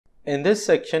In this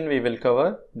section, we will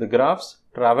cover the graph's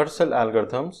traversal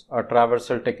algorithms or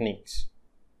traversal techniques.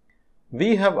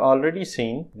 We have already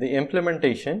seen the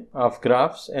implementation of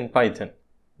graphs in Python.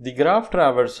 The graph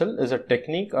traversal is a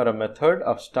technique or a method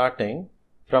of starting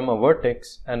from a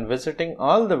vertex and visiting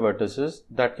all the vertices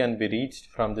that can be reached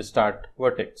from the start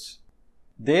vertex.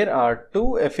 There are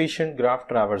two efficient graph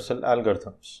traversal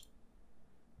algorithms: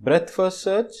 breadth first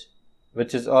search,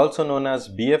 which is also known as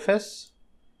BFS,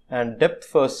 and depth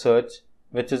first search,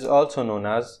 which is also known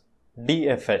as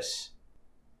DFS.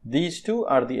 These two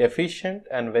are the efficient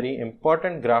and very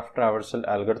important graph traversal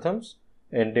algorithms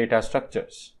in data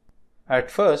structures.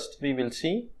 At first, we will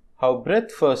see how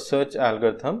breadth first search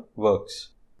algorithm works.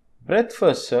 Breadth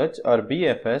first search or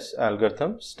BFS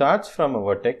algorithm starts from a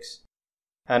vertex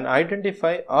and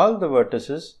identify all the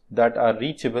vertices that are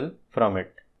reachable from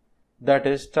it, that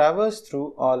is, traverse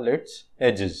through all its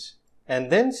edges,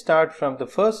 and then start from the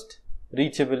first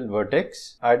reachable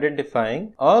vertex,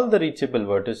 identifying all the reachable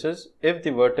vertices if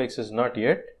the vertex is not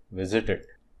yet visited.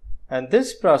 And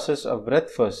this process of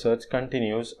breadth first search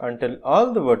continues until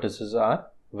all the vertices are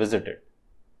visited.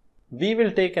 We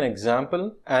will take an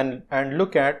example and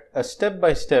look at a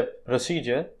step-by-step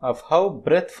procedure of how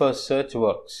breadth first search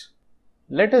works.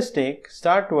 Let us take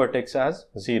start vertex as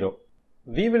 0.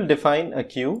 We will define a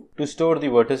queue to store the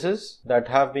vertices that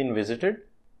have been visited,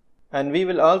 and we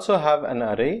will also have an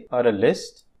array or a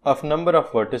list of number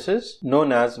of vertices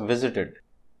known as visited.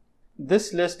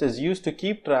 This list is used to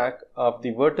keep track of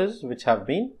the vertices which have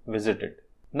been visited.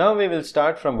 Now we will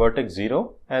start from vertex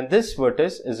 0, and this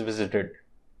vertex is visited.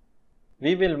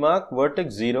 We will mark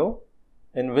vertex 0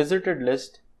 in visited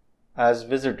list as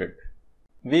visited.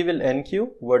 We will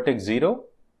enqueue vertex 0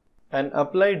 and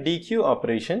apply dequeue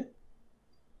operation.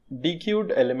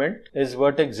 Dequeued element is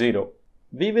vertex 0.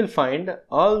 We will find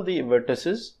all the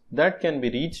vertices that can be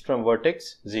reached from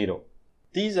vertex 0.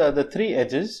 These are the three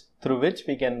edges through which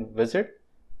we can visit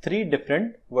three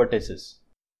different vertices.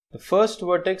 The first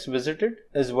vertex visited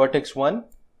is vertex 1.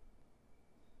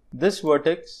 This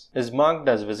vertex is marked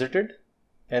as visited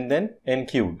and then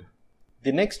enqueued.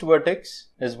 The next vertex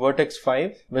is vertex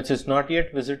 5, which is not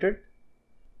yet visited.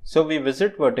 So we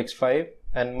visit vertex 5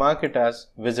 and mark it as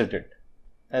visited,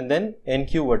 and then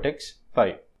enqueue vertex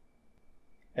 5.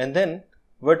 And then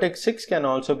vertex 6 can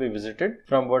also be visited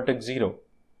from vertex 0,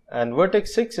 and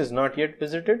vertex 6 is not yet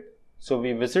visited, so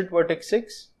we visit vertex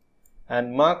 6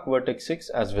 and mark vertex 6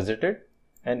 as visited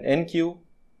and enqueue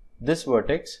this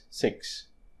vertex 6.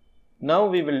 Now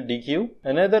we will dequeue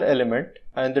another element,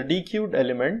 and the dequeued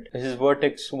element is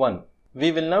vertex 1.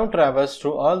 We will now traverse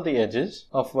through all the edges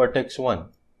of vertex 1.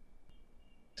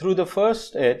 Through the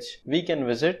first edge, we can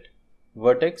visit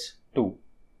vertex 2.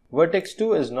 Vertex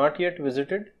 2 is not yet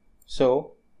visited,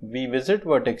 so we visit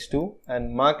vertex 2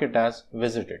 and mark it as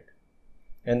visited,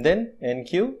 and then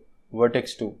enqueue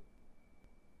vertex 2.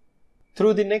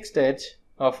 Through the next edge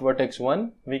of vertex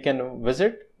 1, we can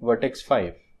visit vertex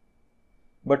 5.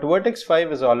 But vertex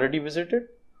 5 is already visited,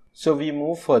 so we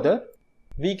move further.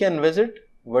 We can visit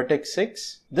vertex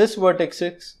 6. This vertex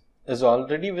 6 is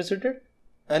already visited,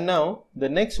 and now the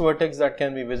next vertex that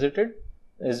can be visited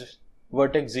is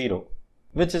vertex 0,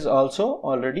 which is also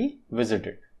already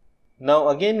visited. Now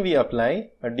again we apply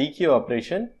a dequeue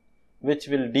operation, which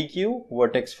will dequeue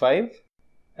vertex 5,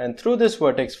 and through this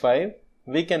vertex 5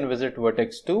 we can visit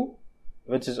vertex 2,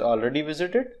 which is already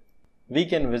visited. We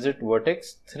can visit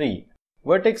vertex 3.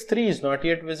 Vertex 3 is not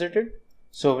yet visited,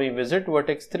 so we visit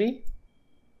vertex 3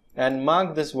 and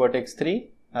mark this vertex 3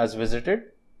 as visited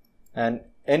and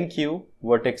enqueue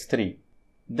vertex 3.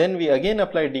 Then we again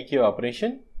apply dequeue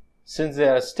operation. Since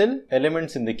there are still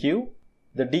elements in the queue,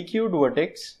 the dequeued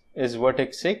vertex is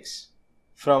vertex 6.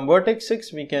 From vertex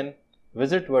 6 we can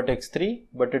visit vertex 3,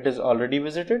 but it is already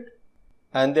visited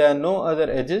and there are no other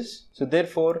edges, so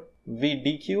therefore we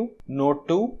dequeue node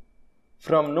 2.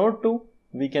 From node 2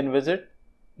 we can visit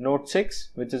node 6,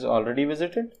 which is already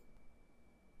visited.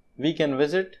 We can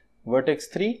visit vertex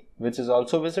 3, which is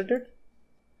also visited.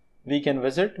 We can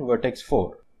visit vertex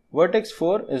 4. Vertex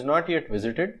 4 is not yet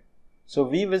visited, so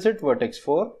we visit vertex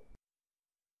 4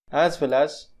 as well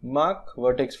as mark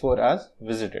vertex 4 as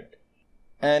visited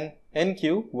and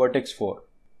enqueue vertex 4.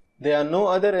 There are no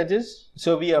other edges,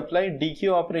 so we apply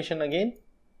dequeue operation again,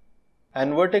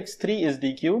 and vertex 3 is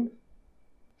dequeued.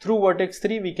 Through vertex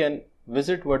 3 we can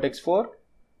visit vertex 4,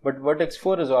 but vertex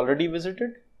 4 is already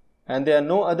visited and there are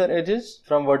no other edges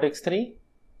from vertex 3,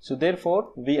 so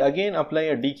therefore we again apply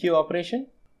a dequeue operation.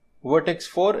 Vertex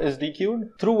 4 is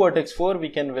dequeued. Through vertex 4 we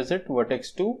can visit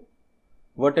vertex 2.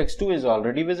 Vertex 2 is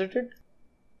already visited,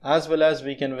 as well as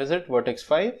we can visit vertex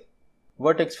 5.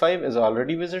 Vertex 5 is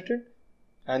already visited.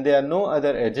 and there are no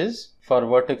other edges for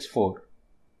vertex 4.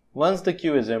 Once the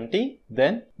queue is empty,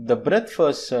 then the breadth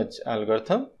first search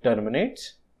algorithm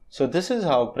terminates. So this is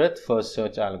how breadth first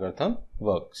search algorithm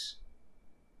works.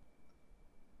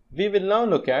 We will now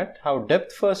look at how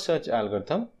depth first search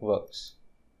algorithm works.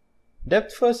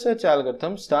 Depth first search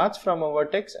algorithm starts from a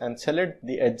vertex and select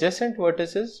the adjacent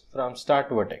vertices from start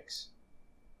vertex.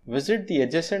 Visit the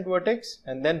adjacent vertex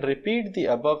and then repeat the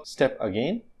above step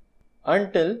again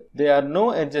until there are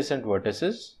no adjacent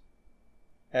vertices,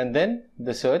 and then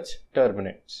the search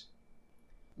terminates.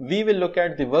 We will look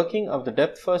at the working of the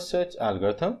depth first search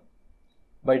algorithm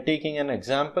by taking an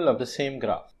example of the same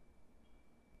graph.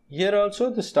 Here also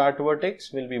the start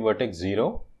vertex will be vertex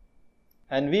 0,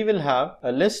 and we will have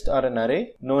a list or an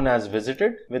array known as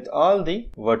visited with all the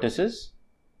vertices.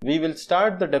 We will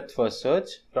start the depth first search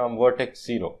from vertex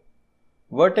 0.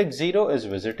 Vertex 0 is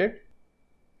visited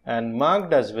and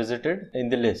marked as visited in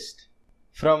the list.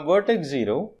 From vertex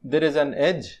 0, there is an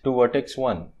edge to vertex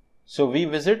 1. So we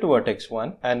visit vertex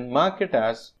 1 and mark it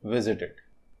as visited.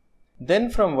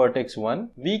 Then from vertex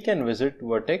 1, we can visit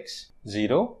vertex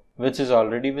 0, which is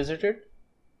already visited.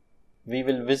 We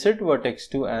will visit vertex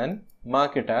 2 and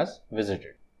mark it as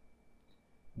visited.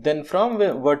 Then from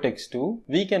vertex 2,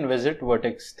 we can visit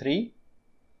vertex 3.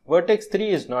 Vertex 3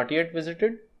 is not yet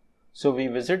visited, so we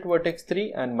visit vertex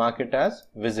 3 and mark it as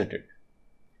visited.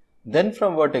 Then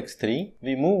from vertex 3,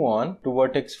 we move on to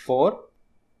vertex 4.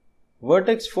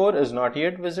 Vertex 4 is not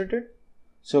yet visited,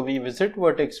 so we visit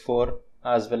vertex 4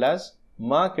 as well as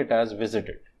mark it as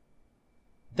visited.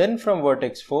 Then from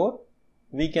vertex 4,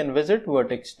 we can visit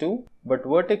vertex 2, but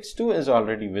vertex 2 is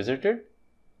already visited.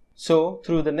 So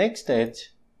through the next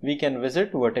edge, we can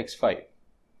visit vertex 5.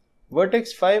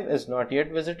 Vertex 5 is not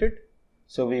yet visited,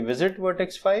 so we visit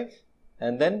vertex 5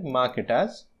 and then mark it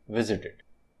as visited.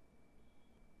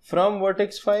 From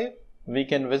vertex 5, we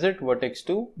can visit vertex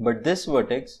 2, but this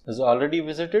vertex is already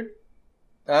visited,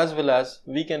 as well as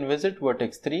we can visit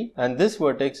vertex 3 and this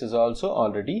vertex is also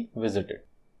already visited.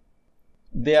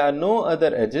 There are no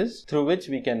other edges through which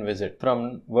we can visit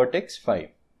from vertex 5.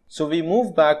 So we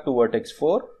move back to vertex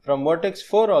 4. From vertex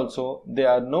 4 also there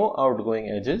are no outgoing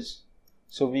edges.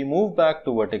 So we move back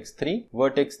to vertex 3.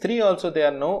 Vertex 3 also there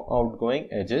are no outgoing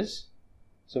edges.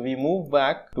 So we move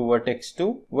back to vertex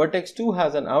 2. Vertex 2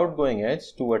 has an outgoing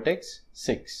edge to vertex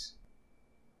 6.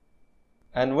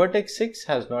 And vertex 6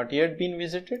 has not yet been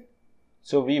visited.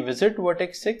 So we visit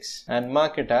vertex 6 and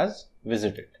mark it as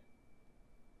visited.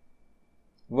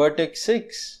 Vertex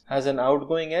 6 has an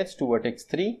outgoing edge to vertex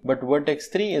 3, but vertex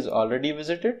 3 is already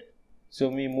visited. So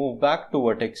we move back to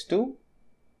vertex 2.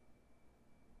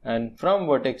 And from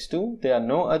vertex 2, there are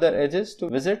no other edges to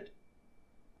visit.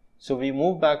 So we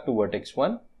move back to vertex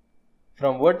 1.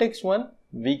 From vertex 1,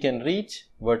 we can reach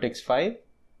vertex 5,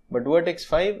 but vertex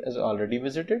 5 is already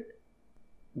visited.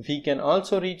 We can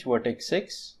also reach vertex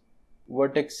 6.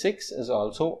 Vertex 6 is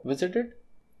also visited.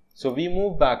 So we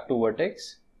move back to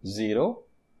vertex 0.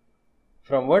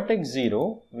 From vertex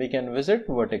 0, we can visit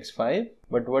vertex 5,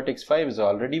 but vertex 5 is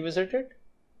already visited.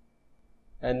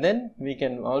 And then we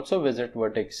can also visit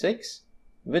vertex 6,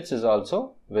 which is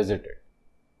also visited.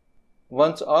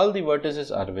 Once all the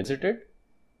vertices are visited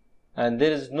and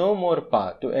there is no more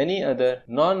path to any other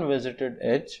non-visited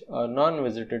edge or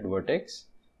non-visited vertex,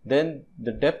 then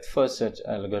the depth first search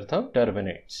algorithm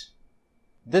terminates.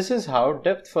 This is how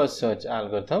depth first search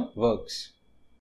algorithm works.